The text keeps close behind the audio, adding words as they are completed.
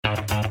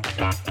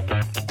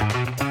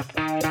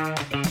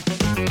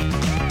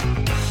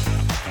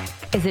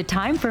Is it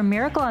time for a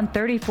miracle on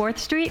 34th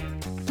Street?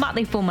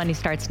 Motley Fool Money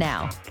starts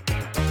now.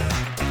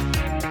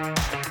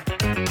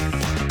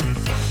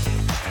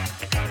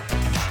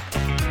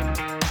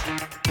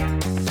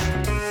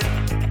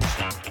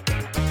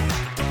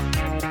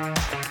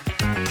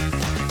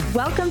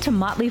 Welcome to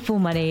Motley Fool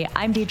Money.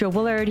 I'm Deidre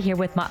Willard here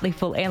with Motley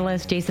Fool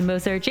analyst Jason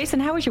Moser.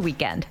 Jason, how was your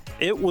weekend?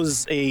 It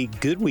was a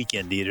good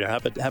weekend, Deidre. How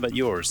about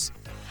yours?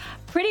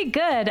 Pretty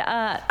good.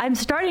 I'm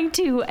starting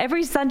to,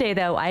 every Sunday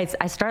though, I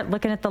start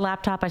looking at the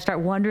laptop. I start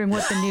wondering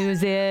what the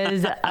news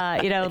is.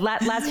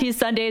 Last few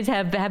Sundays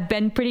have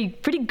been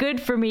pretty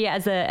good for me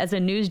as a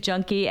news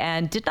junkie,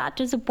 and did not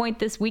disappoint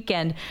this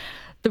weekend.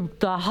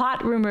 The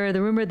hot rumor,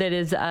 the rumor that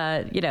is,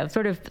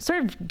 sort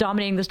of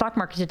dominating the stock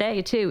market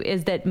today too,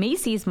 is that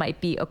Macy's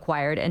might be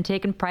acquired and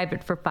taken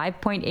private for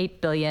 $5.8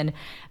 billion.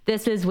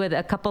 This is with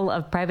a couple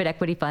of private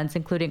equity funds,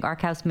 including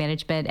Ark House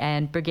Management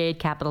and Brigade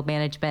Capital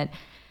Management.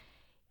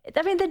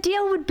 I mean, the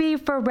deal would be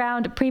for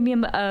around a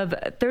premium of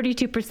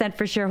 32%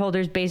 for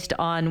shareholders based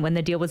on when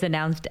the deal was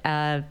announced,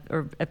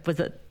 or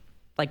was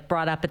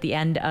brought up at the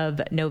end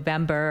of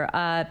November.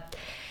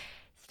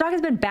 Stock has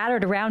been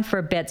battered around for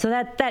a bit, so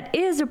that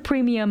is a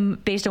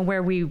premium based on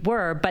where we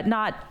were, but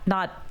not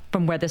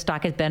from where the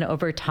stock has been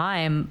over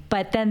time.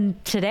 But then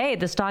today,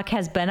 the stock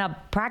has been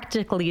up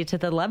practically to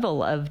the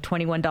level of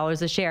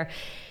 $21 a share.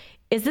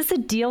 Is this a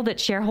deal that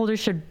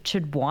shareholders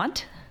should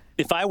want?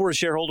 If I were a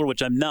shareholder,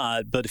 which I'm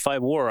not, but if I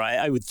were,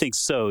 I would think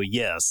so,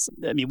 yes.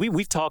 I mean,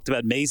 we've talked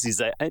about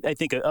Macy's, I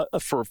think,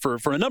 for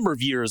a number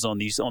of years on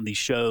these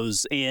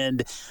shows,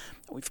 and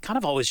we've kind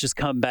of always just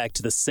come back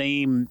to the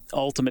same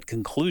ultimate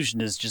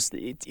conclusion: is just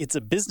it's a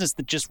business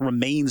that just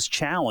remains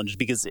challenged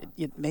because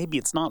maybe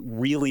it's not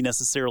really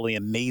necessarily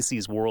a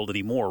Macy's world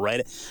anymore, right?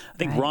 I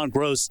think Ron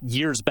Gross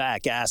years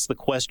back asked the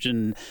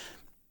question,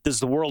 does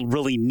the world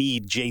really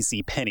need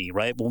JCPenney,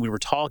 right? When we were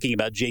talking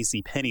about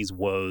JCPenney's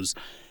woes,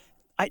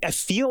 I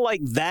feel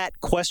like that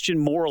question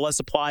more or less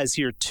applies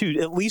here too,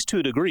 at least to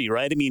a degree,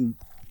 right? I mean,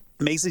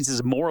 Macy's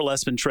has more or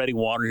less been treading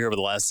water here over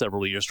the last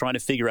several years, trying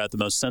to figure out the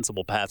most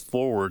sensible path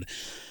forward.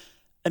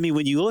 I mean,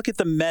 when you look at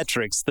the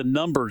metrics, the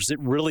numbers, it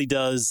really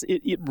does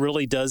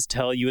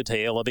tell you a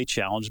tale of a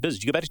challenged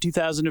business. You go back to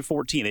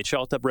 2014, they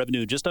chalked up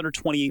revenue just under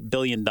 $28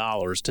 billion.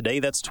 Today,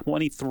 that's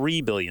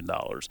 $23 billion.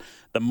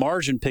 The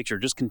margin picture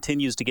just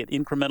continues to get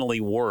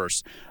incrementally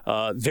worse.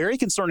 Very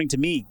concerning to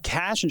me,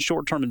 cash and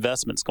short-term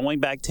investments.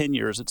 Going back 10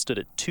 years, it stood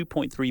at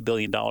 $2.3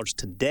 billion.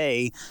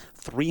 Today,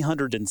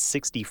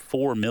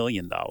 $364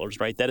 million,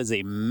 right? That is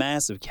a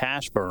massive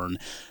cash burn.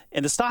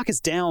 And the stock is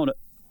down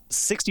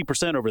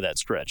 60% over that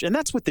stretch. And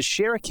that's with the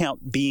share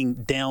count being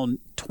down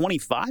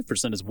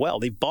 25% as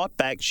well. They've bought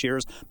back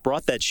shares,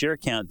 brought that share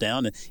count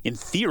down. In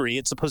theory,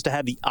 it's supposed to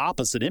have the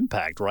opposite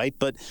impact, right?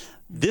 But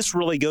this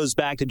really goes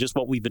back to just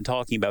what we've been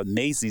talking about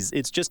Macy's.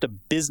 It's just a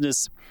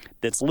business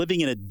that's living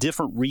in a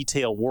different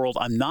retail world.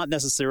 I'm not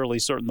necessarily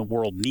certain the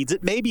world needs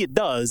it. Maybe it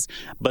does.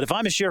 But if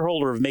I'm a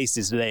shareholder of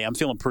Macy's today, I'm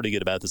feeling pretty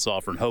good about this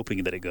offer and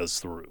hoping that it goes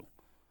through.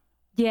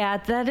 Yeah,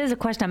 that is a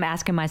question I'm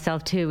asking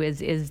myself too,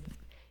 is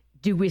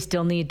do we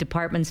still need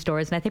department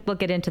stores? And I think we'll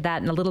get into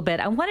that in a little bit.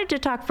 I wanted to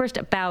talk first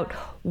about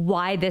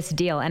why this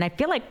deal. And I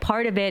feel like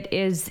part of it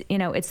is,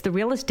 it's the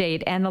real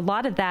estate. And a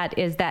lot of that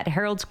is that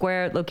Herald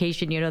Square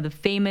location, the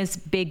famous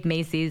big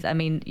Macy's. I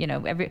mean,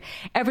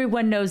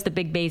 everyone knows the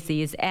big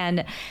Macy's.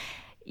 And,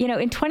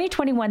 in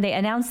 2021, they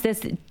announced this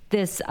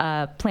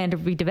plan to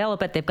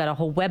redevelop it. They've got a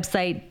whole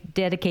website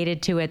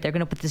dedicated to it. They're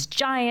going to put this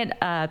giant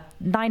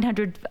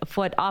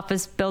 900-foot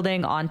office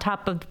building on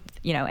top of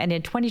and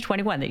in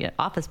 2021, they get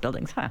office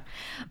buildings, huh?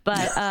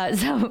 But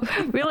so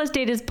real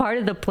estate is part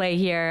of the play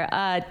here.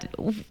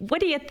 What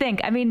do you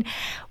think? I mean,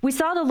 we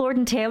saw the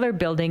Lord & Taylor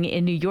building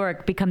in New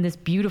York become this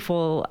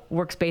beautiful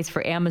workspace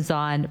for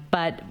Amazon.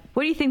 But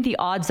what do you think the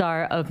odds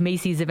are of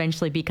Macy's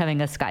eventually becoming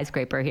a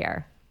skyscraper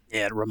here?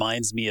 Yeah, it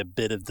reminds me a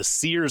bit of the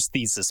Sears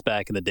thesis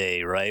back in the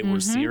day, right?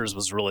 Where Sears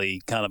was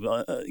really kind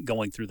of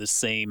going through the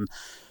same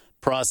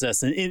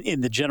process. And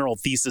in the general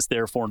thesis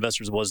there for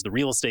investors was the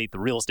real estate.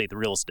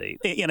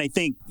 And I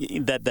think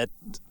that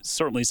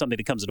certainly something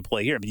that comes into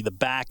play here. I mean, the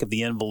back of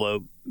the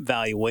envelope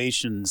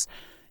valuations,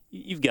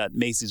 you've got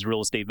Macy's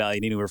real estate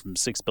valued anywhere from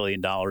 $6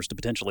 billion to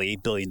potentially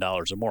 $8 billion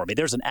or more. I mean,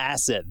 there's an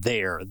asset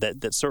there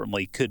that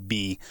certainly could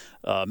be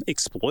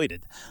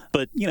exploited.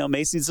 But,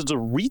 Macy's is a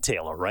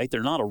retailer, right?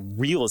 They're not a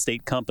real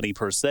estate company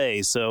per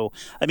se. So,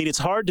 I mean, it's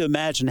hard to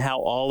imagine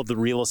how all of the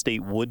real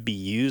estate would be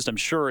used. I'm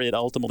sure it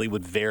ultimately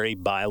would vary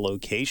by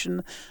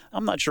location.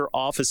 I'm not sure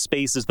office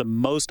space is the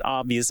most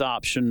obvious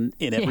option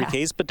in every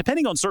case, but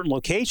depending on certain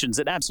locations,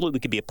 it absolutely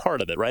could be a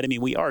part of it, right? I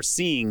mean, we are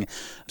seeing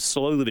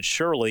slowly but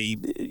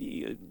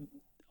surely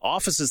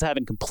offices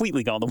haven't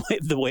completely gone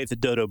the way of the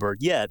dodo bird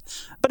yet.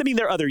 But I mean,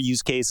 there are other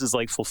use cases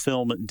like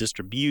fulfillment and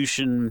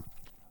distribution.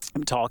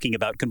 I'm talking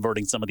about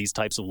converting some of these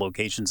types of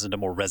locations into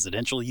more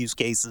residential use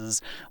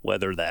cases,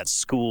 whether that's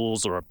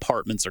schools or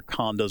apartments or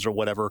condos or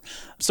whatever.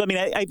 So, I mean,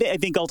 I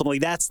think ultimately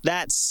that's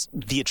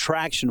the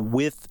attraction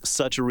with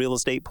such a real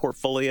estate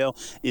portfolio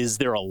is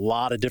there are a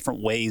lot of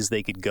different ways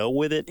they could go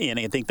with it. And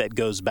I think that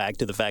goes back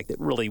to the fact that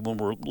really when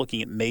we're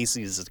looking at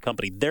Macy's as a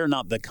company, they're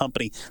not the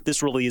company.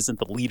 This really isn't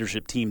the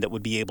leadership team that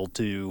would be able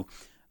to,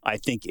 I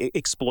think,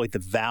 exploit the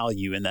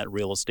value in that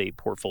real estate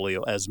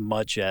portfolio as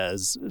much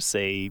as,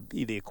 say,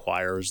 the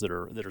acquirers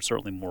that are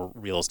certainly more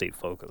real estate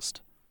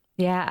focused.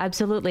 Yeah,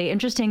 absolutely.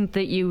 Interesting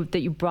that you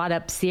brought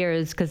up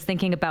Sears, because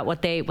thinking about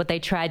what they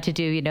tried to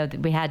do,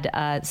 we had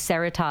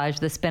Seritage,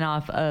 the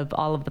spinoff of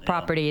all of the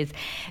properties.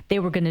 They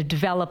were going to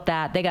develop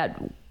that. They got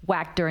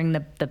whacked during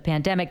the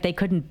pandemic. They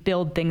couldn't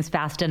build things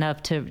fast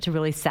enough to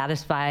really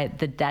satisfy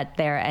the debt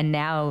there, and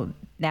now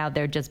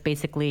they're just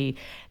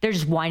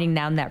winding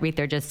down that REIT.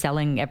 They're just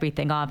selling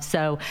everything off.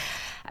 So,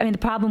 I mean, the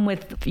problem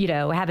with,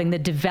 having the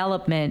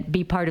development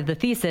be part of the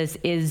thesis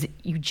is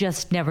you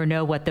just never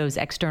know what those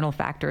external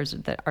factors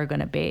that are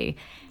going to be.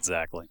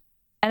 Exactly.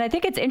 And I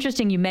think it's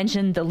interesting you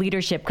mentioned the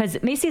leadership,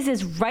 because Macy's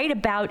is right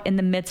about in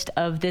the midst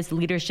of this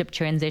leadership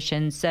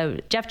transition. So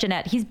Jeff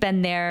Jeanette, he's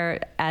been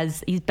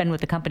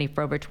with the company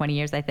for over 20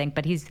 years, I think,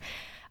 but he's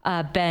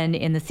been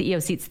in the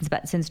CEO seat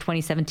since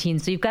 2017.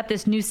 So you've got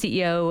this new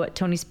CEO,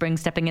 Tony Spring,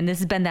 stepping in. This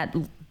has been that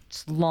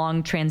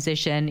long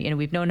transition.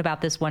 We've known about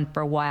this one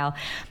for a while.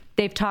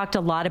 They've talked a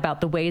lot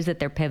about the ways that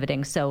they're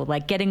pivoting. So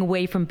like getting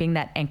away from being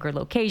that anchor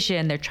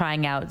location, they're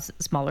trying out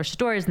smaller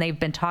stores, and they've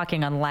been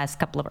talking on the last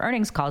couple of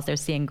earnings calls. They're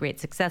seeing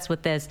great success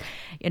with this,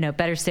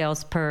 better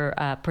sales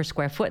per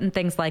square foot and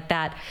things like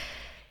that.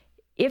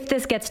 If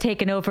this gets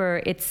taken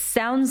over, it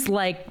sounds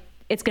like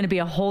it's going to be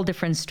a whole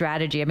different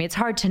strategy. I mean, it's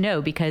hard to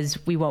know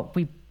because we won't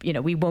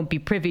be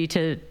privy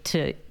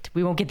to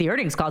we won't get the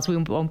earnings calls. We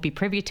won't be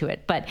privy to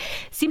it, but it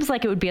seems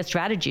like it would be a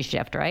strategy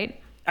shift,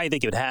 right? I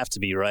think it would have to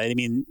be, right? I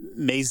mean,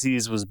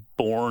 Macy's was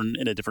born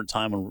in a different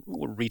time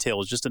when retail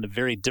was just in a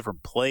very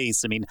different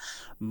place. I mean,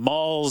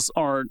 malls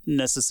aren't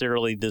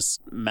necessarily this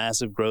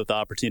massive growth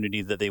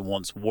opportunity that they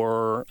once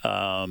were.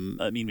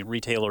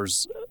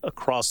 Retailers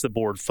across the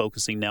board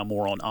focusing now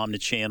more on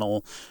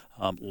omnichannel,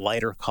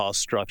 lighter cost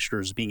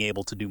structures, being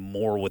able to do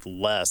more with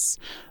less,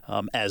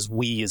 as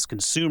we as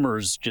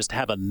consumers just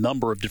have a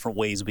number of different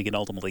ways we can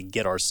ultimately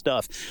get our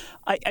stuff.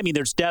 I mean,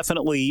 there's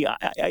definitely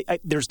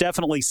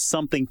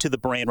something to the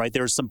brand, right?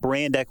 There's some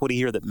brand equity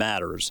here that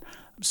matters.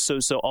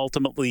 So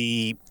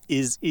ultimately,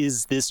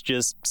 is this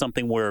just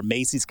something where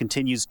Macy's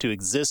continues to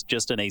exist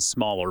just in a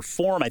smaller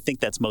form? I think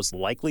that's most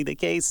likely the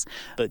case.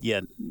 But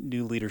yeah,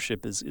 new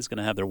leadership is going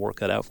to have their work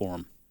cut out for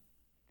them.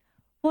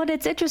 Well,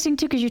 it's interesting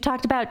too, because you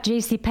talked about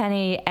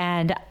JCPenney,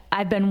 and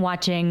I've been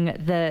watching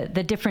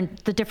the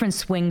different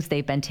swings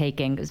they've been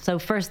taking. So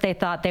first they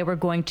thought they were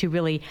going to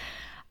really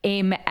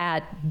aim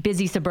at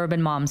busy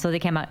suburban moms. So they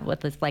came out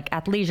with this like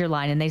athleisure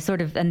line, and they sort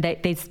of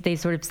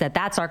said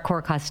that's our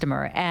core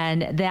customer.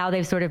 And now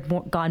they've sort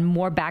of gone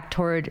more back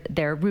toward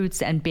their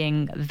roots and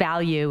being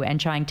value and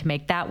trying to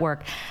make that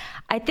work.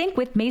 I think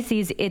with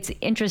Macy's, it's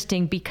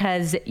interesting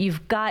because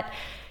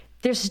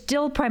they're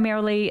still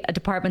primarily a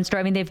department store.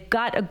 I mean, they've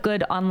got a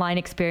good online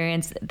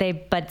experience.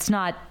 But it's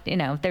not,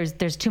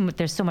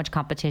 there's so much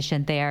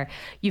competition there.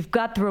 You've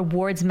got the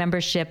rewards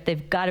membership.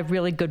 They've got a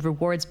really good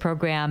rewards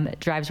program. It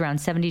drives around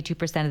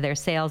 72% of their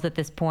sales at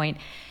this point.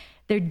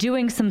 They're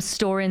doing some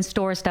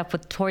store-in-store stuff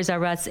with Toys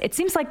R Us. It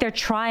seems like they're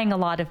trying a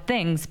lot of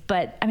things.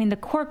 But I mean, the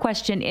core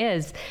question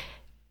is,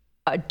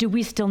 do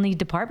we still need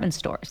department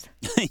stores?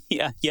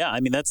 Yeah.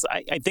 I mean,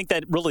 I think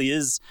that really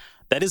is.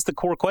 That is the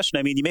core question.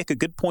 I mean, you make a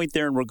good point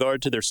there in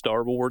regard to their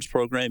Star Rewards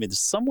program. It's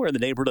somewhere in the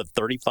neighborhood of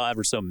 35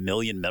 or so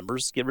million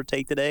members, give or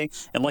take, today.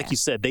 And like you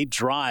said, they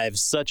drive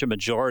such a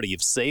majority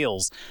of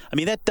sales. I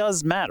mean, that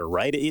does matter,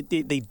 right?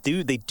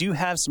 They do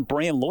have some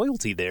brand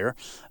loyalty there,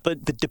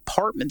 but the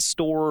department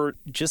store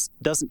just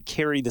doesn't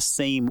carry the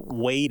same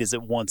weight as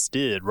it once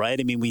did, right?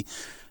 I mean, we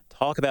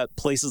talk about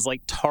places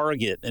like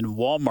Target and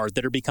Walmart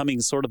that are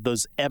becoming sort of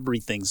those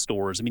everything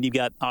stores. I mean, you've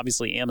got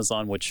obviously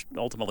Amazon, which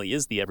ultimately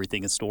is the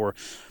everything store.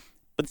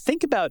 But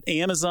think about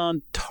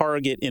Amazon,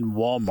 Target, and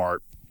Walmart.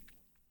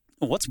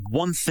 What's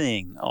one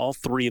thing all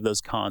three of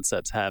those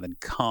concepts have in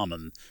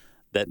common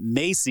that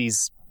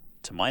Macy's,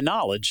 to my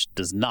knowledge,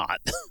 does not?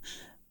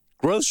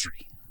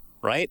 Grocery,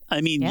 right?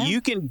 I mean,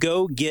 you can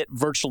go get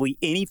virtually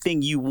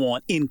anything you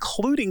want,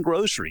 including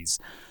groceries,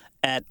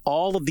 at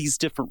all of these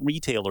different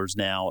retailers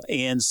now.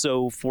 And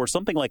so for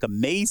something like a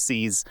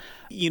Macy's,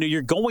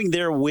 you're going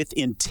there with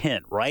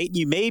intent, right?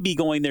 You may be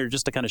going there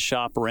just to kind of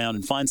shop around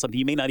and find something.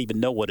 You may not even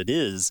know what it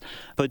is,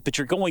 but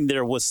you're going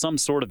there with some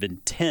sort of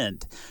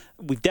intent.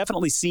 We've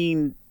definitely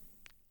seen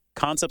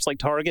concepts like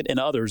Target and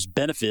others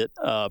benefit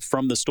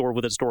from the store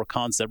within a store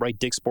concept, right?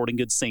 Dick's Sporting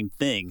Goods, same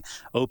thing.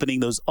 Opening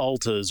those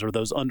Ultas or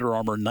those Under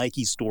Armour,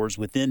 Nike stores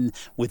within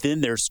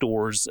their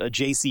stores.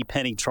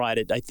 JCPenney tried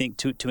it, I think,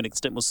 to an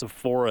extent with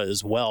Sephora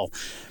as well.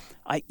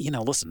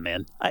 Listen,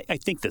 man, I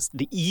think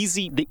the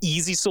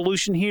easy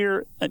solution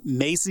here,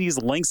 Macy's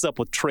links up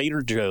with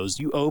Trader Joe's.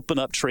 You open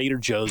up Trader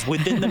Joe's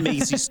within the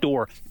Macy's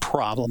store,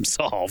 problem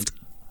solved.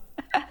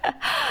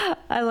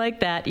 I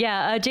like that.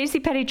 Yeah,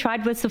 JCPenney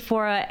tried with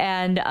Sephora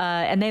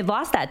and they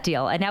lost that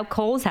deal, and now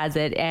Kohl's has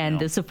it, and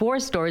the Sephora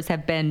stores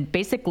have been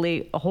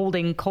basically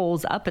holding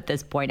Kohl's up at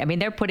this point. I mean,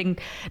 they're putting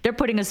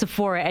a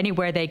Sephora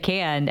anywhere they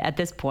can at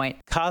this point.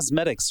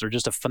 Cosmetics are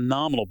just a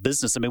phenomenal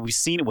business. I mean, we've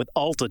seen it with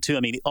Ulta too. I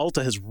mean,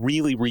 Ulta has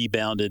really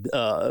rebounded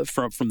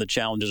from the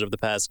challenges of the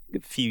past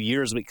few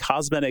years. But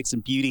cosmetics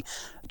and beauty,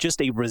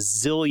 just a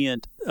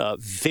resilient,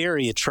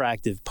 very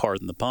attractive,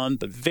 pardon the pun,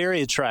 but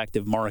very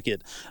attractive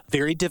market.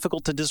 Very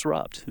difficult to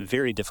disrupt.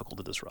 Very difficult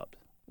to disrupt.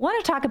 I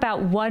want to talk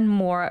about one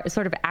more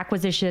sort of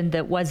acquisition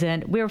that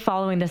wasn't. We were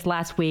following this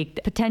last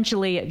week.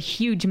 Potentially a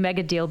huge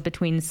mega deal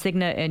between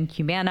Cigna and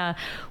Humana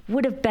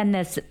would have been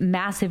this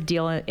massive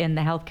deal in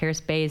the healthcare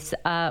space.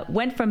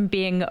 Went from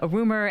being a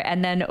rumor,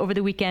 and then over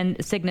the weekend,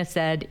 Cigna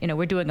said,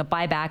 we're doing a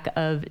buyback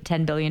of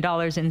 $10 billion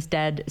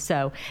instead.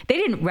 So they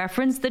didn't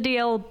reference the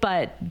deal,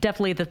 but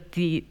definitely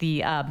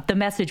the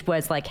message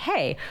was like,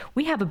 hey,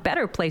 we have a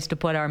better place to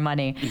put our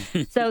money.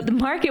 So the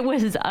market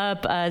was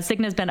up.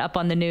 Cigna's been up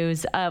on the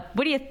news.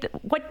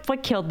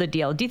 What killed the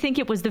deal? Do you think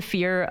it was the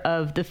fear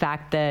of the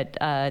fact that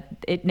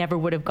it never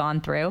would have gone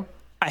through?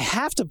 I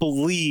have to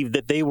believe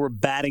that they were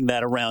batting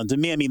that around. To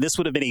me, I mean, this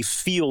would have been a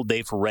field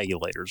day for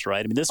regulators,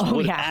 right? I mean, this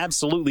would have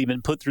absolutely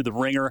been put through the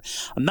ringer.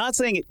 I'm not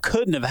saying it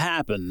couldn't have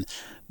happened,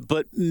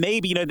 but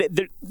maybe,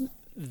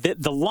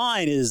 the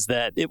line is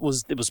that it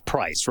was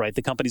price, right?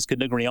 The companies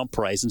couldn't agree on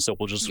price, and so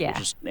we'll just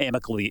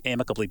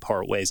amicably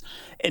part ways.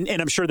 And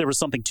I'm sure there was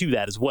something to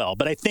that as well.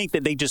 But I think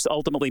that they just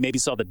ultimately maybe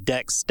saw the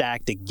deck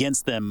stacked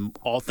against them,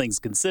 all things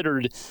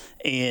considered,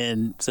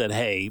 and said,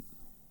 hey,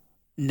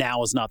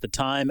 now is not the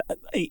time.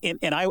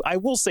 And I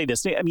will say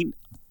this. I mean,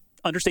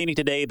 understanding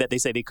today that they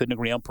say they couldn't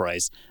agree on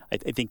price, I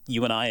think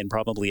you and I and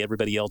probably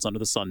everybody else under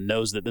the sun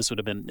knows that this would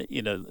have been,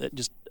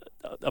 just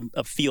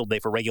a field day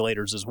for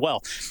regulators as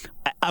well.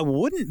 I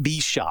wouldn't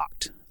be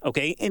shocked,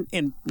 okay,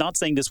 and not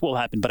saying this will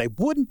happen, but I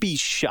wouldn't be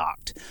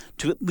shocked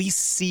to at least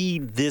see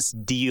this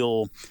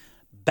deal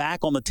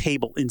back on the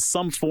table in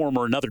some form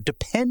or another,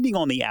 depending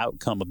on the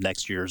outcome of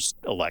next year's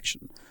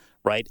election,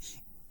 right?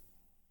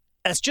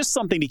 That's just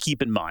something to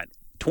keep in mind.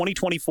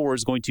 2024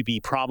 is going to be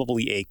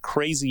probably a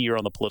crazy year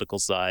on the political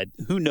side.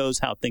 Who knows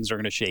how things are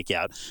going to shake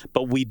out?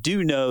 But we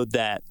do know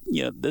that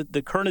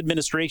the current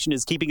administration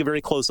is keeping a very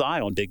close eye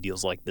on big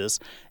deals like this.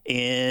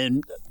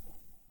 And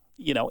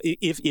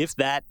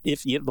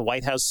if the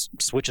White House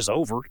switches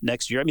over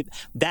next year, I mean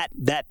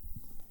that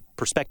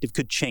perspective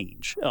could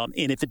change. And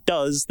if it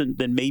does,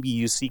 then maybe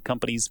you see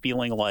companies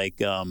feeling like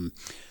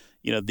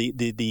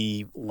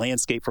the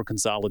landscape for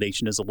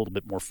consolidation is a little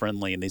bit more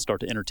friendly, and they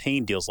start to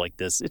entertain deals like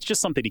this. It's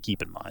just something to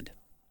keep in mind.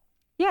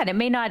 Yeah, and it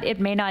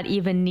may not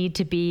even need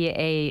to be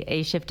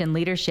a shift in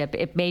leadership.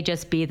 It may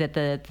just be that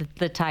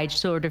the tide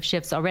sort of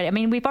shifts already. I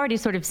mean, we've already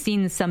sort of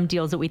seen some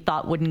deals that we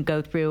thought wouldn't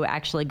go through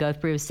actually go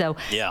through. So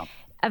yeah.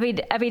 I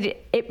mean,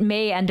 it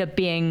may end up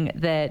being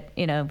that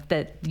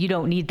that you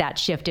don't need that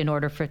shift in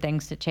order for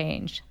things to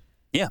change.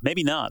 Yeah,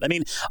 maybe not. I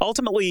mean,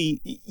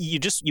 ultimately, you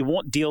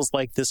want deals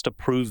like this to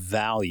prove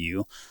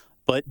value,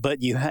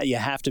 but you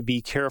have to be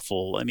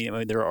careful. I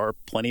mean, there are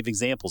plenty of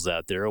examples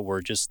out there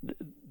where just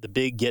the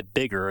big get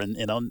bigger,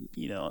 and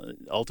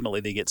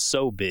ultimately they get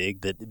so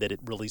big that it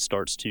really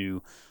starts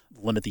to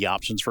limit the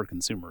options for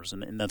consumers,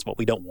 and that's what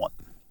we don't want.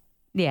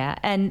 Yeah,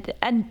 and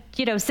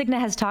Cigna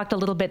has talked a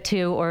little bit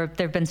too, or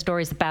there have been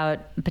stories about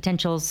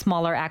potential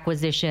smaller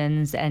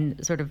acquisitions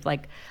and sort of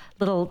like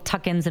little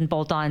tuck-ins and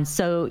bolt-ons.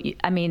 So,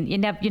 I mean, you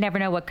never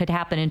know what could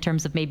happen in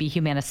terms of maybe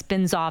Humana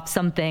spins off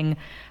something,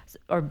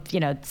 or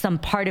some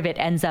part of it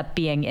ends up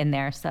being in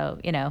there. So,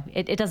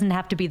 it doesn't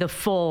have to be the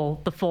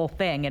full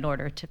thing in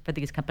order for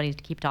these companies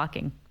to keep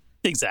talking.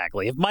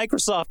 Exactly. If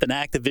Microsoft and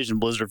Activision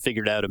Blizzard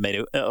figured out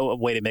a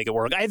way to make it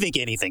work, I think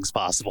anything's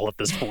possible at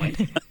this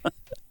point.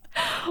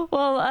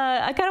 Well,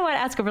 I kind of want to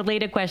ask a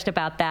related question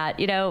about that.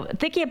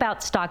 Thinking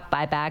about stock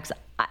buybacks,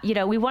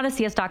 we want to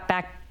see a stock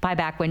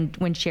buyback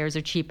when shares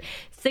are cheap.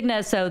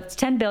 Cigna, so it's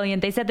 $10 billion.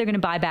 They said they're going to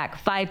buy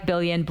back $5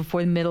 billion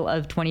before the middle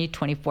of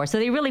 2024. So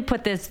they really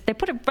put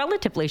a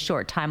relatively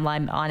short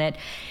timeline on it.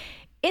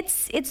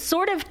 It's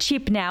sort of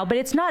cheap now, but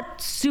it's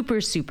not super,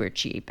 super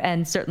cheap.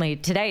 And certainly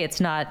today it's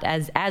not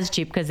as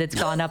cheap because it's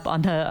gone up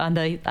on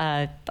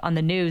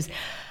the news.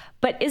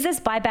 But is this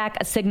buyback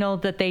a signal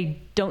that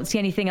they don't see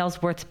anything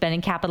else worth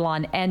spending capital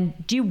on? And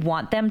do you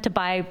want them to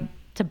buy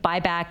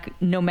back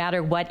no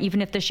matter what,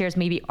 even if the shares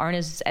maybe aren't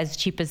as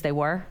cheap as they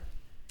were?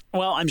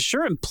 Well, I'm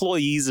sure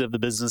employees of the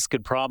business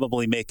could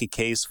probably make a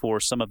case for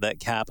some of that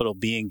capital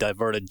being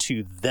diverted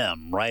to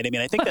them, right? I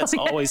mean, I think that's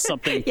always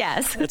something.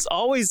 Yes. It's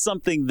always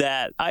something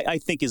that I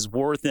think is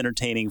worth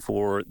entertaining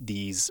for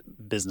these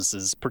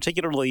businesses,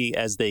 particularly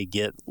as they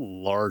get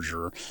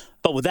larger.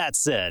 But with that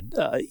said,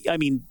 I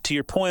mean, to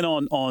your point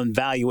on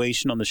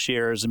valuation on the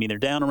shares, I mean, they're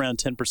down around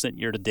 10%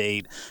 year to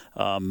date,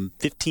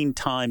 15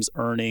 times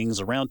earnings,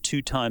 around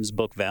 2 times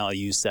book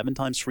value, 7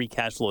 times free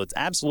cash flow. It's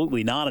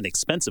absolutely not an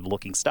expensive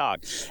looking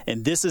stock.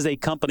 And this is a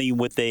company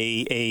with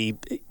a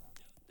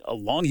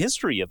long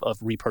history of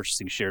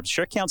repurchasing shares.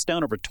 Share count's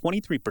down over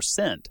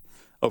 23%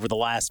 over the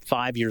last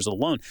 5 years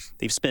alone.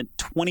 They've spent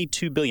over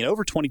 $22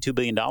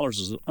 billion on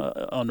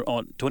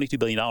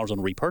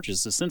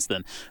repurchases since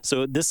then.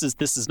 So this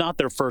is not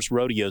their first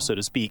rodeo, so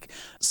to speak.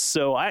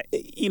 So I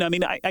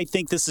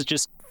think this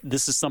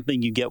is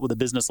something you get with a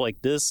business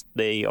like this.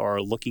 They are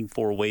looking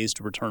for ways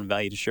to return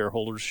value to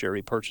shareholders. Share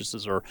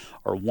repurchases are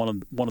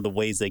one of the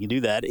ways they can do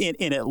that.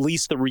 And at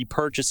least the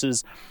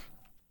repurchases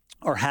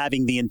are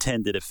having the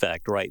intended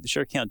effect, right? The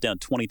share count down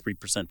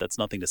 23%. That's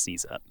nothing to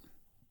sneeze at.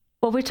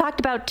 Well, we talked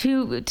about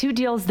two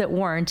deals that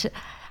weren't.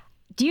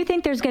 Do you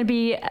think there's going to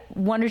be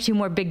 1 or 2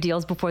 more big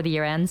deals before the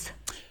year ends?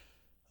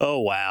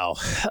 Oh, wow.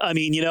 I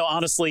mean,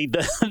 honestly,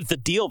 the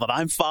deal that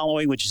I'm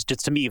following, which is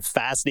just to me a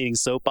fascinating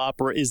soap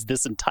opera, is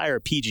this entire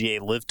PGA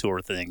Live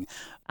Tour thing.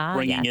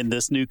 Bringing in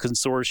this new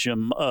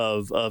consortium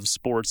of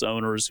sports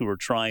owners who are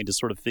trying to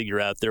sort of figure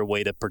out their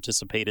way to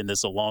participate in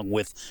this, along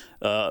with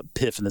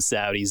PIF and the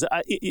Saudis.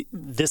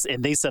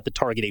 And they set the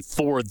target date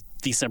for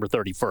December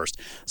 31st.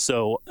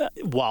 So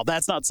while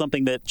that's not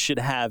something that should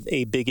have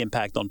a big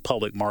impact on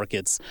public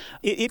markets,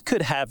 it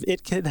could have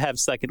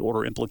second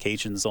order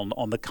implications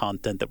on the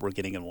content that we're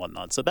getting and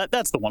whatnot. So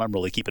that's the one I'm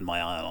really keeping my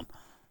eye on.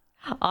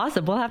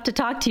 Awesome. We'll have to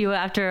talk to you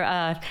after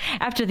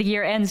the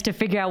year ends to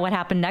figure out what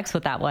happened next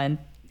with that one.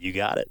 You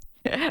got it.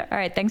 All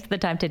right. Thanks for the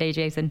time today,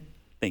 Jason.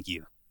 Thank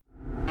you.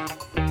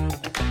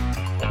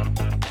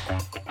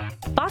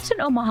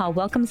 Boston Omaha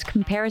welcomes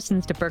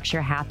comparisons to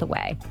Berkshire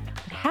Hathaway.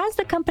 But has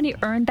the company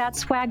earned that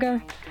swagger?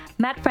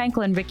 Matt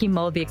Frankel and Ricky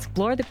Mulvey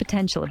explore the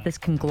potential of this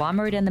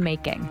conglomerate in the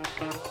making.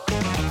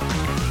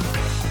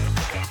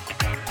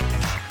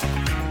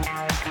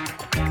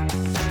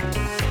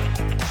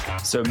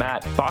 So,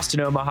 Matt,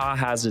 Boston Omaha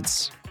has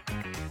its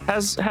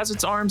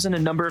arms in a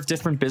number of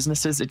different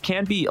businesses. It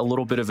can be a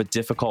little bit of a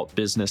difficult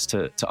business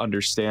to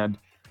understand.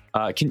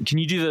 Can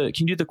you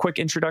do the quick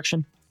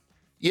introduction?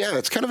 Yeah,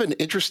 it's kind of an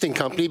interesting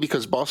company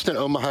because Boston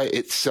Omaha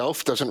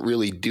itself doesn't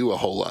really do a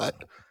whole lot.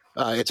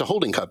 It's a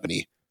holding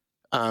company,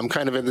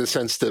 kind of in the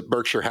sense that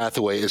Berkshire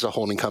Hathaway is a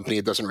holding company.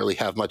 It doesn't really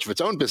have much of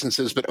its own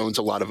businesses, but owns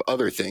a lot of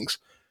other things.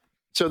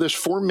 So there's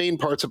 4 main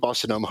parts of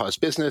Boston Omaha's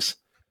business.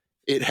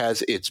 It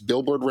has its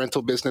billboard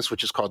rental business,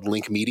 which is called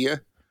Link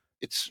Media.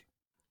 It's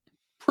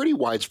pretty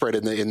widespread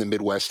in the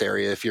Midwest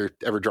area. If you're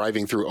ever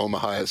driving through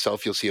Omaha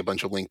itself, you'll see a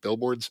bunch of Link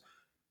billboards.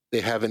 They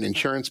have an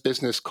insurance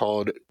business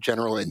called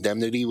General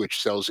Indemnity,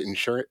 which sells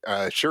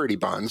surety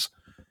bonds.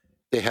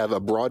 They have a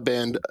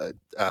broadband,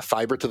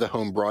 fiber to the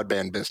home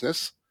broadband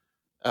business,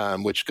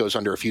 which goes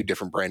under a few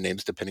different brand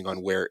names depending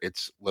on where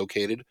it's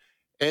located.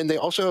 And they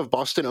also have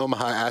Boston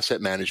Omaha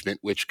Asset Management,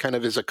 which kind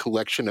of is a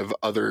collection of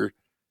other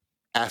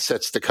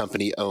assets the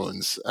company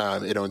owns.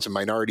 It owns a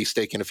minority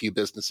stake in a few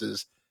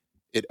businesses.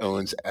 It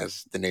owns,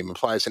 as the name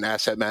implies, an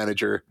asset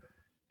manager,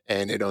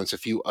 and it owns a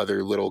few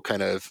other little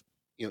kind of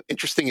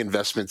interesting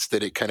investments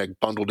that it kind of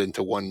bundled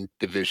into one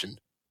division.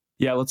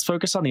 Yeah, let's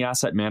focus on the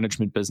asset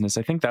management business.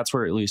 I think that's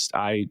where at least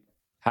I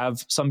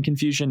have some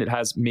confusion. It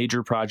has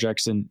major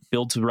projects in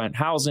build-to-rent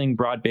housing,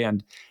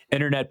 broadband,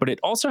 internet, but it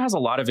also has a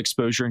lot of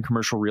exposure in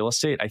commercial real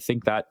estate. I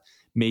think that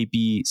may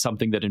be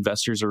something that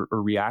investors are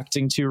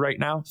reacting to right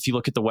now. If you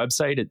look at the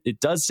website, it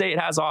does say it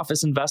has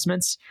office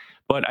investments,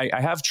 but I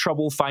have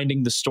trouble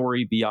finding the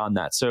story beyond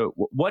that. So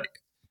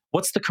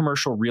what's the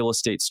commercial real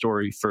estate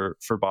story for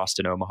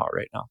Boston Omaha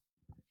right now?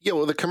 Yeah,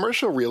 well, the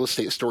commercial real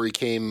estate story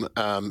came,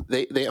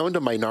 they owned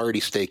a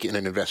minority stake in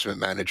an investment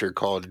manager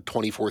called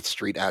 24th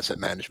Street Asset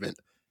Management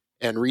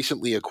and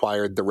recently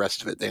acquired the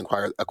rest of it. They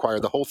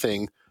acquired the whole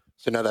thing.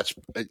 So now that's,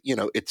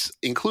 it's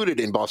included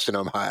in Boston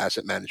Omaha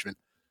Asset Management.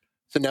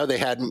 So now they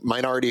had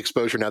minority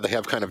exposure. Now they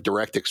have kind of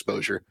direct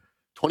exposure.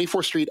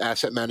 24th Street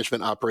Asset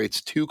Management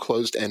operates 2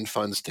 closed-end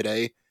funds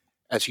today.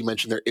 As you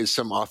mentioned, there is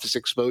some office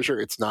exposure.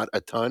 It's not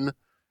a ton.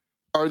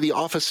 Are the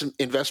office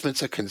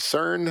investments a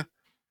concern?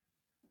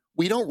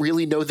 We don't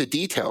really know the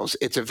details.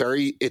 It's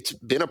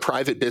been a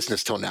private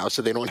business till now,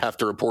 so they don't have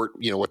to report,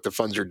 what the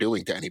funds are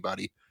doing to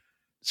anybody.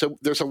 So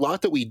there's a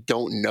lot that we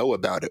don't know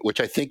about it,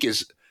 which I think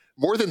is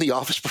more than the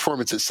office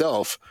performance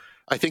itself.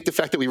 I think the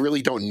fact that we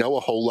really don't know a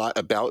whole lot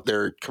about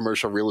their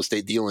commercial real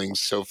estate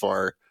dealings so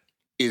far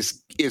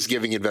is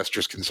giving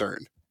investors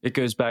concern. It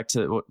goes back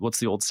to what's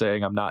the old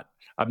saying? I'm not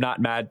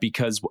mad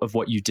because of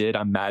what you did.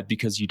 I'm mad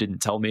because you didn't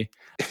tell me.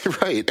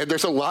 Right. And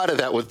there's a lot of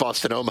that with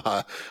Boston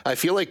Omaha. I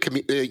feel like,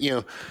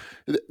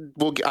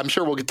 I'm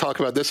sure we'll talk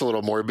about this a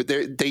little more, but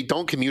they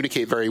don't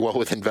communicate very well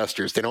with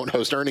investors. They don't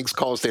host earnings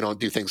calls. They don't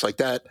do things like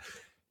that.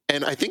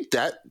 And I think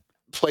that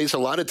plays a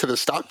lot into the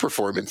stock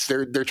performance.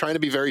 They're trying to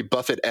be very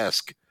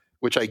Buffett-esque,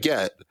 which I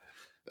get,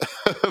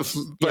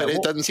 but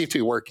it doesn't seem to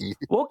be working.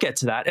 We'll get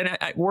to that, and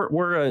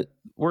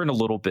we're in a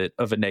little bit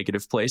of a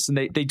negative place, and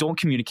they don't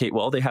communicate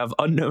well. They have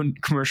unknown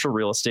commercial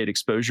real estate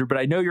exposure, but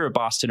I know you're a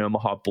Boston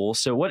Omaha bull.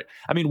 So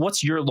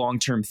what's your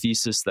long-term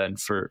thesis then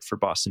for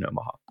Boston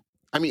Omaha?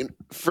 I mean,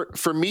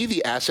 for me,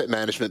 the asset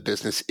management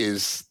business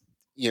is,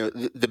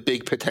 the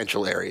big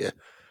potential area.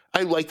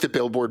 I like the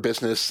billboard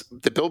business.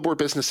 The billboard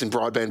business and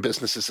broadband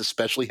businesses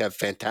especially have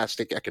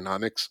fantastic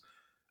economics.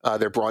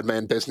 Their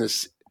broadband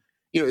business,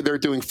 they're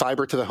doing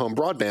fiber to the home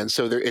broadband.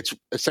 So it's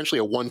essentially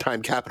a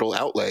one-time capital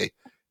outlay.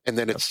 And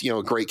then it's,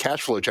 a great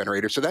cash flow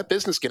generator. So that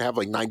business can have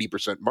like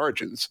 90%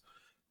 margins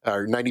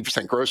or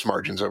 90% gross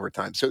margins over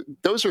time. So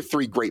those are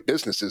three great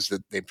businesses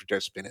that they've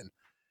just been in.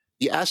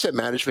 The asset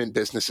management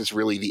business is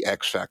really the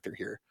X factor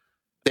here.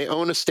 They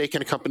own a stake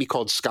in a company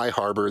called Sky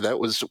Harbor.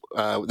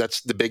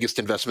 That's the biggest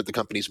investment the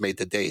company's made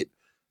to date.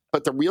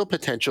 But the real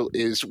potential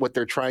is what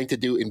they're trying to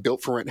do in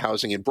built-for-rent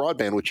housing and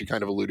broadband, which you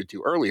kind of alluded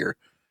to earlier,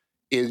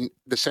 in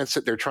the sense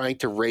that they're trying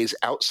to raise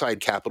outside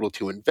capital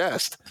to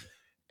invest.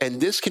 And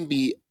this can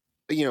be,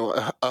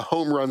 a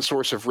home run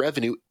source of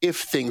revenue if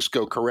things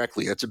go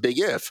correctly. That's a big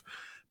if.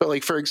 But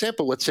like, for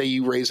example, let's say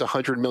you raise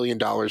 $100 million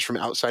from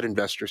outside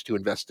investors to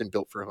invest in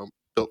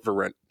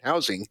built-for-rent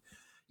housing.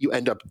 You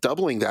end up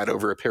doubling that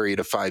over a period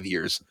of 5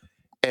 years.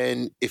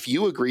 And if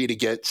you agree to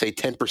get, say,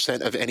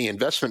 10% of any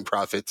investment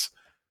profits,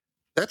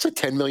 that's a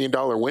 $10 million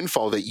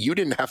windfall that you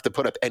didn't have to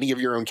put up any of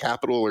your own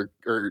capital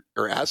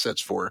or assets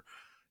for.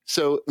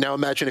 So now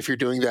imagine if you're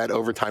doing that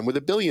over time with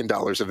 $1 billion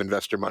of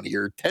investor money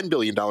or $10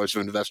 billion of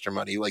investor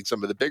money, like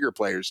some of the bigger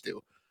players do.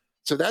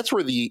 So that's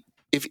where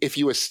if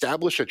you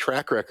establish a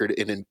track record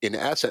in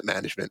asset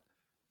management,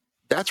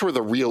 that's where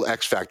the real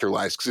X factor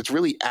lies, because it's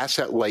really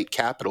asset light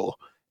capital.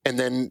 And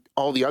then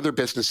all the other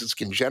businesses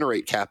can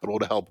generate capital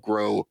to help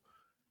grow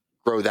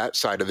that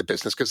side of the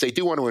business, because they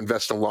do want to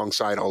invest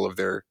alongside all of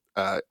their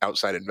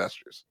outside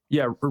investors.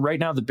 Yeah, right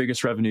now the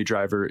biggest revenue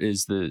driver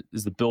is the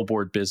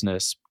billboard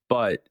business,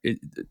 but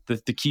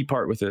the key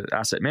part with the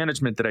asset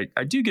management that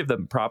I do give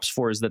them props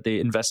for is that they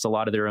invest a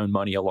lot of their own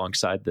money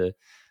alongside the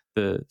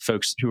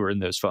folks who are in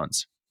those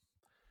funds.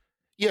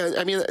 Yeah,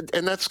 I mean,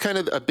 and that's kind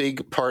of a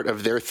big part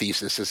of their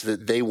thesis, is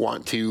that they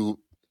want to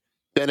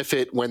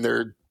benefit when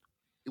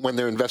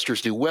their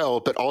investors do well,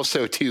 but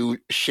also to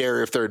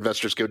share if their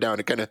investors go down.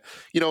 It kind of,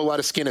 a lot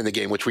of skin in the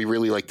game, which we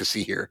really like to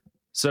see here.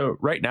 So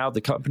right now,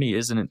 the company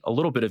is in a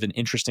little bit of an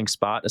interesting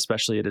spot,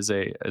 especially it is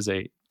as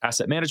a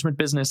asset management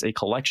business, a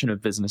collection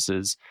of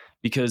businesses,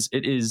 because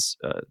it is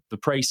the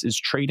price is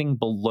trading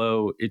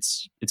below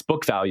its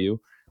book value,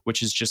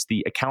 which is just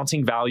the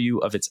accounting value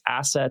of its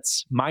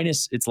assets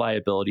minus its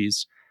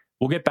liabilities.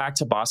 We'll get back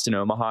to Boston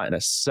Omaha in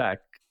a sec,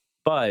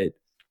 but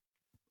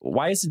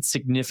why is it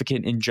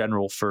significant in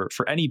general for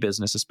any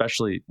business,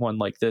 especially one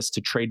like this,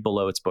 to trade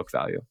below its book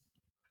value?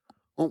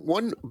 Well,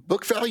 one,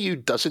 book value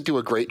doesn't do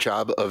a great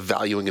job of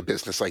valuing a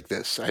business like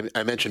this.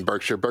 I mentioned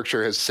Berkshire.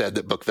 Berkshire has said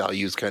that book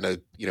value is kind of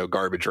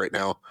garbage right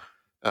now.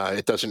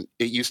 It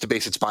used to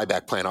base its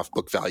buyback plan off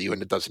book value,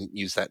 and it doesn't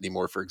use that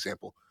anymore, for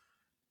example.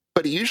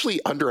 But it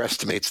usually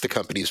underestimates the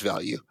company's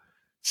value.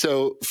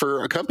 So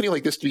for a company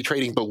like this to be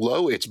trading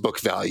below its book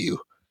value,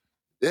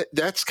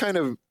 that's kind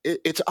of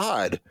it's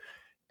odd.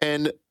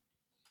 And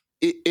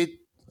it's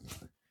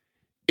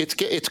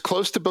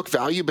close to book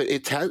value, but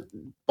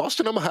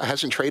Boston Omaha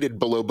hasn't traded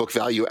below book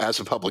value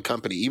as a public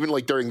company. Even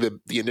like during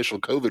the initial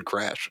COVID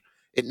crash,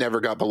 it never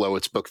got below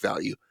its book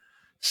value.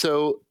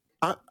 So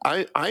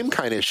I'm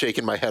kind of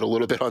shaking my head a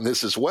little bit on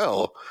this as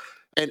well.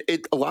 And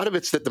a lot of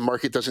it's that the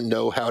market doesn't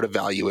know how to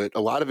value it.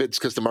 A lot of it's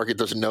because the market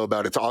doesn't know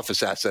about its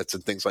office assets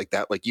and things like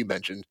that, like you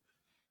mentioned.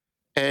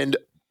 And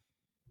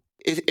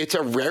it's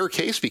a rare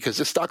case because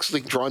this stock's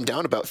like drawn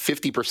down about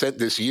 50%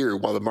 this year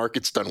while the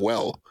market's done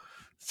well.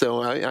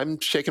 So I'm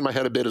shaking my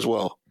head a bit as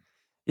well.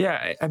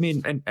 Yeah, I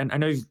mean, and I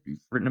know you've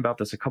written about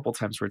this a couple of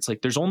times where it's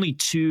like there's only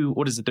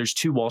there's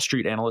two Wall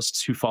Street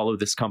analysts who follow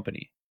this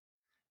company.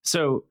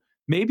 So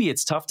maybe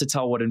it's tough to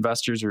tell what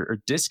investors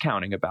are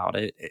discounting about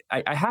it.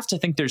 I have to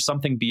think there's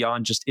something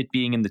beyond just it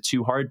being in the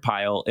too hard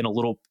pile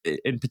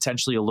and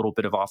potentially a little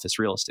bit of office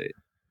real estate.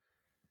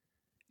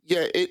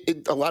 Yeah,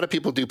 a lot of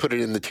people do put it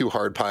in the too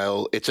hard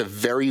pile. It's a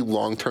very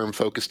long-term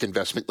focused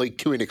investment, like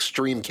to an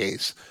extreme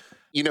case.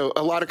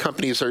 A lot of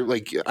companies are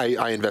like,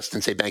 I invest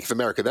in, say, Bank of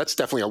America. That's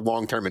definitely a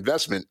long-term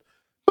investment.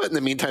 But in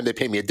the meantime, they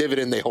pay me a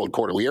dividend. They hold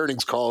quarterly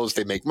earnings calls.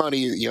 They make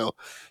money,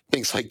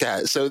 things like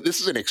that. So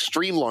this is an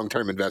extreme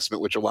long-term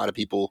investment, which a lot of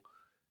people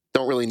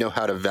don't really know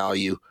how to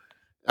value.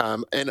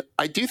 And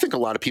I do think a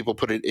lot of people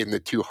put it in the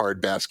too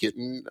hard basket,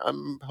 and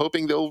I'm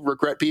hoping they'll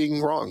regret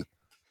being wrong.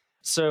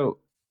 So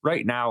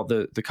right now,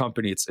 the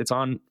company, it's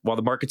on, while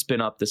the market's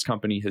been up, this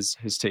company has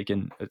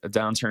taken a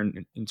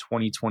downturn in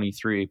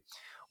 2023.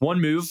 One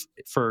move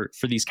for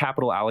these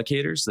capital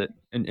allocators that,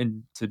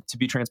 and to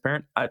be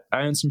transparent, I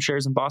own some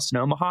shares in Boston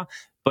Omaha,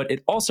 but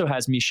it also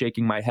has me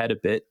shaking my head a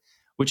bit,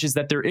 which is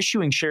that they're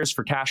issuing shares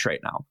for cash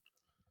right now.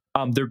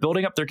 They're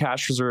building up their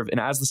cash reserve, and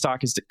as the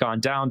stock has gone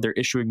down, they're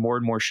issuing more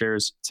and more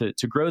shares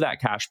to grow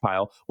that cash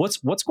pile.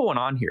 What's going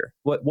on here?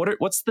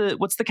 What's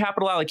the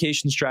capital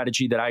allocation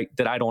strategy that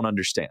I don't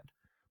understand?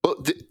 Well,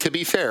 to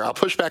be fair, I'll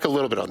push back a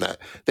little bit on that.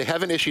 They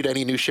haven't issued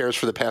any new shares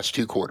for the past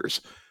 2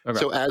 quarters. Okay.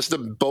 So as the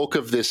bulk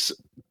of the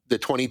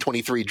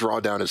 2023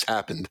 drawdown has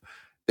happened,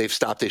 they've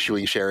stopped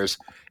issuing shares.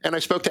 And I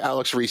spoke to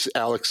Alex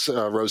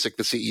Rosick,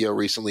 the CEO,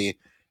 recently,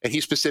 and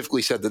he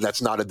specifically said that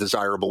that's not a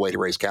desirable way to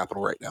raise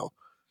capital right now.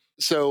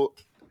 So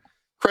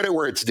credit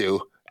where it's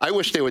due. I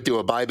wish they would do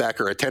a buyback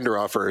or a tender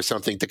offer or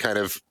something to kind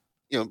of,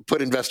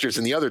 put investors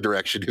in the other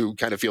direction who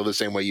kind of feel the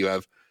same way you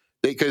have.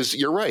 Because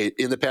you're right,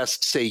 in the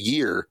past, say,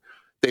 year,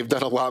 they've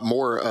done a lot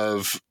more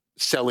of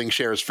selling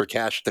shares for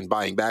cash than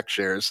buying back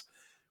shares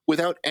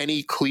without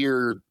any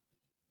clear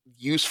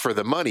use for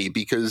the money,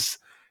 because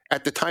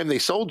at the time they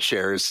sold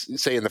shares,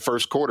 say in the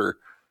first quarter,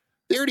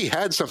 they already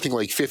had something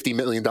like $50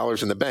 million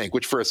in the bank,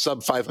 which for a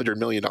sub $500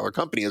 million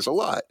company is a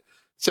lot.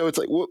 So it's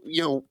like,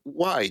 well,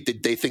 why?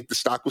 Did they think the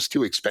stock was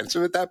too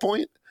expensive at that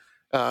point?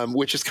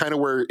 Which is kind of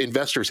where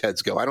investors'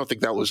 heads go. I don't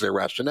think that was their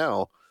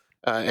rationale.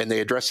 And they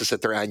addressed this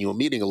at their annual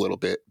meeting a little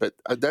bit. But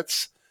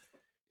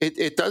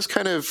it does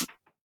kind of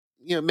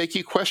make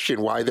you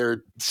question why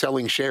they're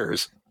selling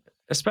shares.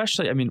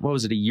 Especially, what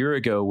was it, a year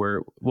ago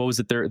where,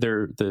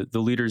 the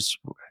leaders,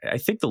 I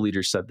think the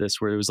leaders said this,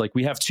 where it was like,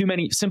 we have too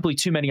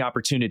many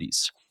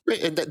opportunities.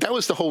 Right, and that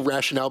was the whole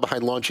rationale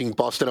behind launching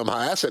Boston Omaha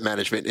Asset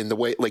Management in the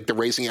way, like the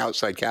raising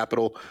outside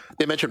capital.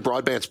 They mentioned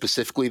broadband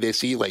specifically. They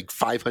see like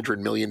 $500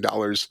 million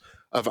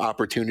of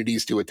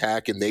opportunities to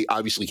attack, and they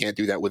obviously can't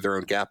do that with their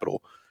own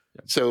capital.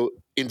 Yeah. So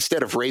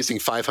instead of raising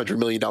 $500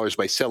 million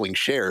by selling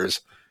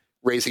shares,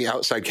 raising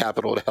outside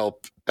capital to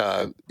help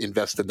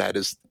invest in that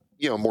is,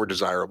 more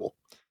desirable.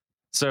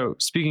 So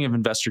speaking of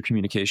investor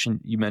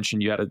communication, you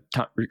mentioned you had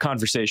a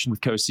conversation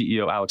with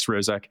co-CEO Alex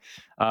Rosick.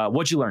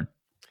 What'd you learn?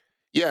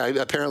 Yeah,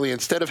 apparently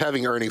instead of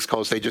having earnings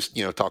calls, they just,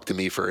 talk to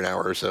me for an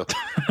hour or so.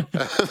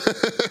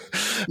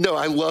 No,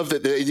 I love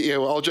that,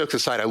 all jokes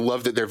aside, I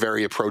love that they're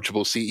very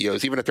approachable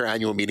CEOs, even at their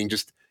annual meeting.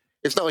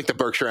 It's not like the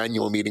Berkshire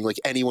annual meeting. Like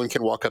anyone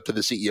can walk up to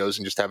the CEOs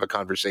and just have a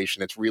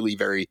conversation. It's really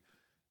very,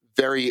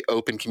 very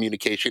open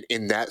communication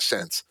in that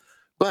sense.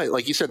 But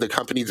like you said, the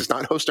company does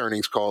not host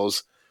earnings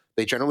calls.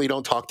 They generally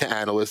don't talk to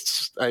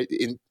analysts.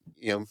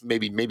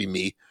 Maybe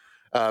me,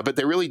 but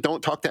they really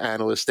don't talk to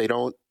analysts. They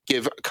don't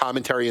give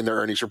commentary in their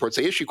earnings reports.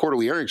 They issue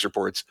quarterly earnings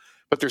reports,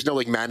 but there's no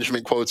like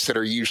management quotes that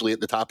are usually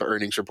at the top of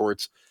earnings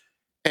reports.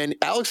 And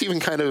Alex even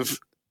kind of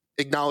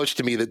acknowledged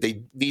to me that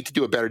they need to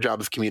do a better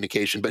job of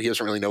communication, but he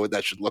doesn't really know what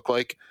that should look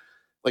like.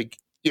 Like,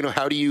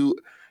 how do you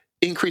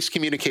increase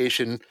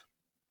communication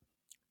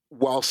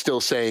while still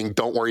saying,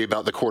 don't worry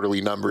about the quarterly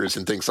numbers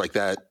and things like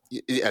that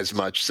as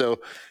much? So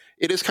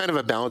it is kind of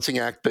a balancing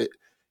act, but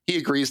he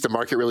agrees the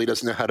market really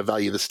doesn't know how to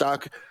value the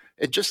stock.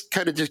 And just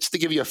to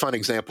give you a fun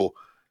example,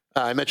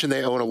 I mentioned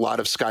they own a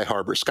lot of Sky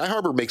Harbor. Sky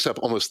Harbor makes up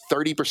almost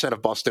 30%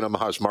 of Boston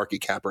Omaha's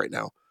market cap right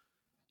now.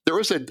 There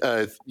was a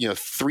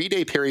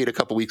 3-day period a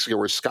couple weeks ago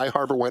where Sky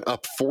Harbor went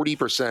up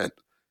 40%,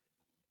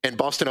 and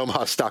Boston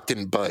Omaha stock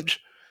didn't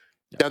budge.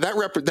 Now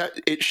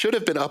that it should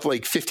have been up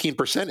like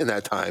 15% in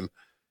that time,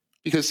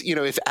 because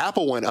if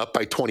Apple went up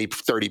by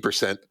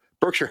 20-30%,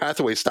 Berkshire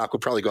Hathaway stock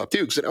would probably go up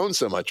too because it owns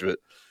so much of it.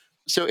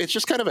 So it's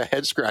just kind of a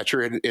head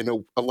scratcher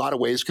in a lot of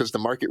ways, because the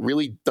market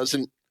really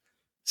doesn't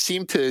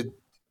seem to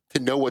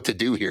know what to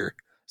do here.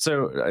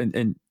 So,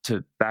 and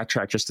to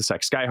backtrack just a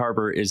sec, Sky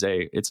Harbor is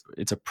a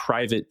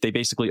private. They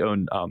basically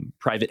own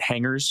private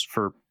hangars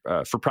for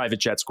private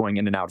jets going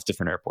in and out of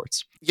different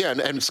airports. Yeah,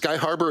 and Sky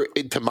Harbor,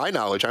 to my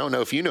knowledge, I don't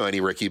know if you know any,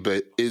 Ricky,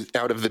 but is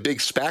out of the big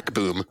SPAC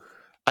boom.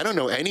 I don't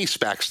know any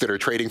SPACs that are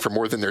trading for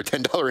more than their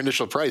 $10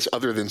 initial price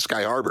other than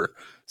Sky Harbor.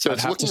 So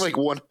it's looking like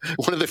one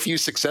of the few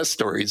success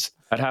stories.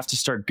 I'd have to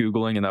start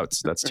Googling, and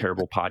that's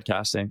terrible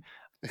podcasting.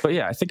 But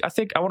yeah, I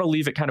think I want to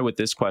leave it kind of with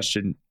this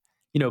question.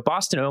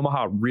 Boston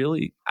Omaha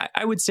really,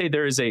 I would say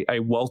there is a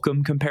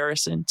welcome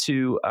comparison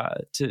to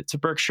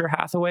Berkshire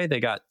Hathaway. They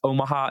got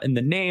Omaha in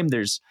the name.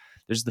 There's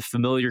the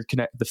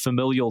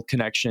familial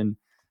connection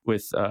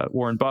with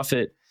Warren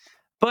Buffett.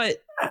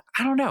 But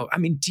I don't know.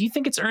 Do you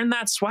think it's earned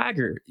that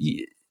swagger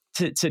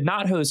to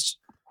not host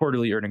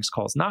quarterly earnings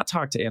calls, not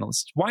talk to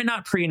analysts? Why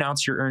not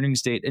pre-announce your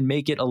earnings date and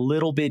make it a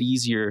little bit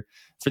easier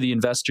for the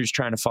investors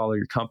trying to follow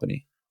your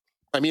company?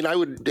 I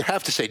would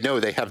have to say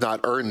no. They have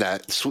not earned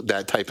that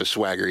type of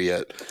swagger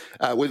yet.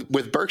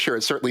 With Berkshire,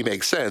 it certainly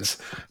makes sense.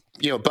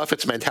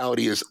 Buffett's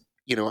mentality is,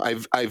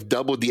 I've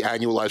doubled the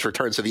annualized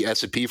returns of the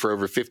S&P for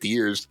over 50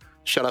 years.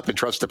 Shut up and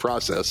trust the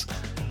process.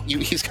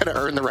 He's going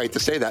to earn the right to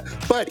say that.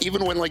 But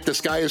even when the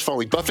sky is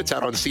falling, Buffett's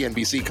out on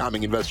CNBC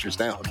calming investors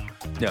down.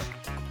 Yeah.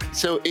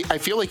 So I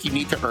feel like you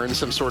need to earn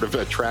some sort of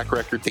a track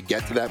record to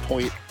get to that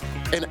point.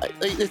 And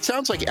it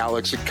sounds like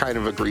Alex kind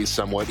of agrees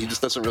somewhat. He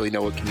just doesn't really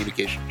know what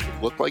communication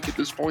should look like at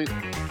this point.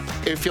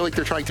 I feel like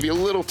they're trying to be a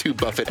little too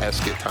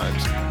Buffett-esque at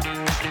times.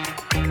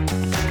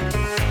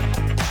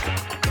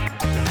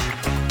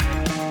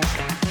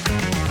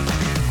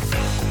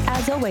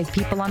 As always,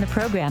 people on the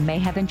program may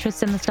have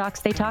interests in the stocks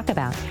they talk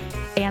about.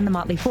 and The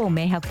Motley Fool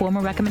may have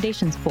formal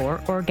recommendations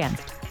for or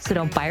against, so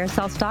don't buy or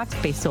sell stocks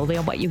based solely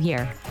on what you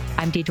hear.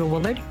 I'm Deidre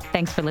Woolard.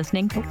 Thanks for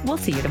listening. We'll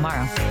see you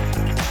tomorrow.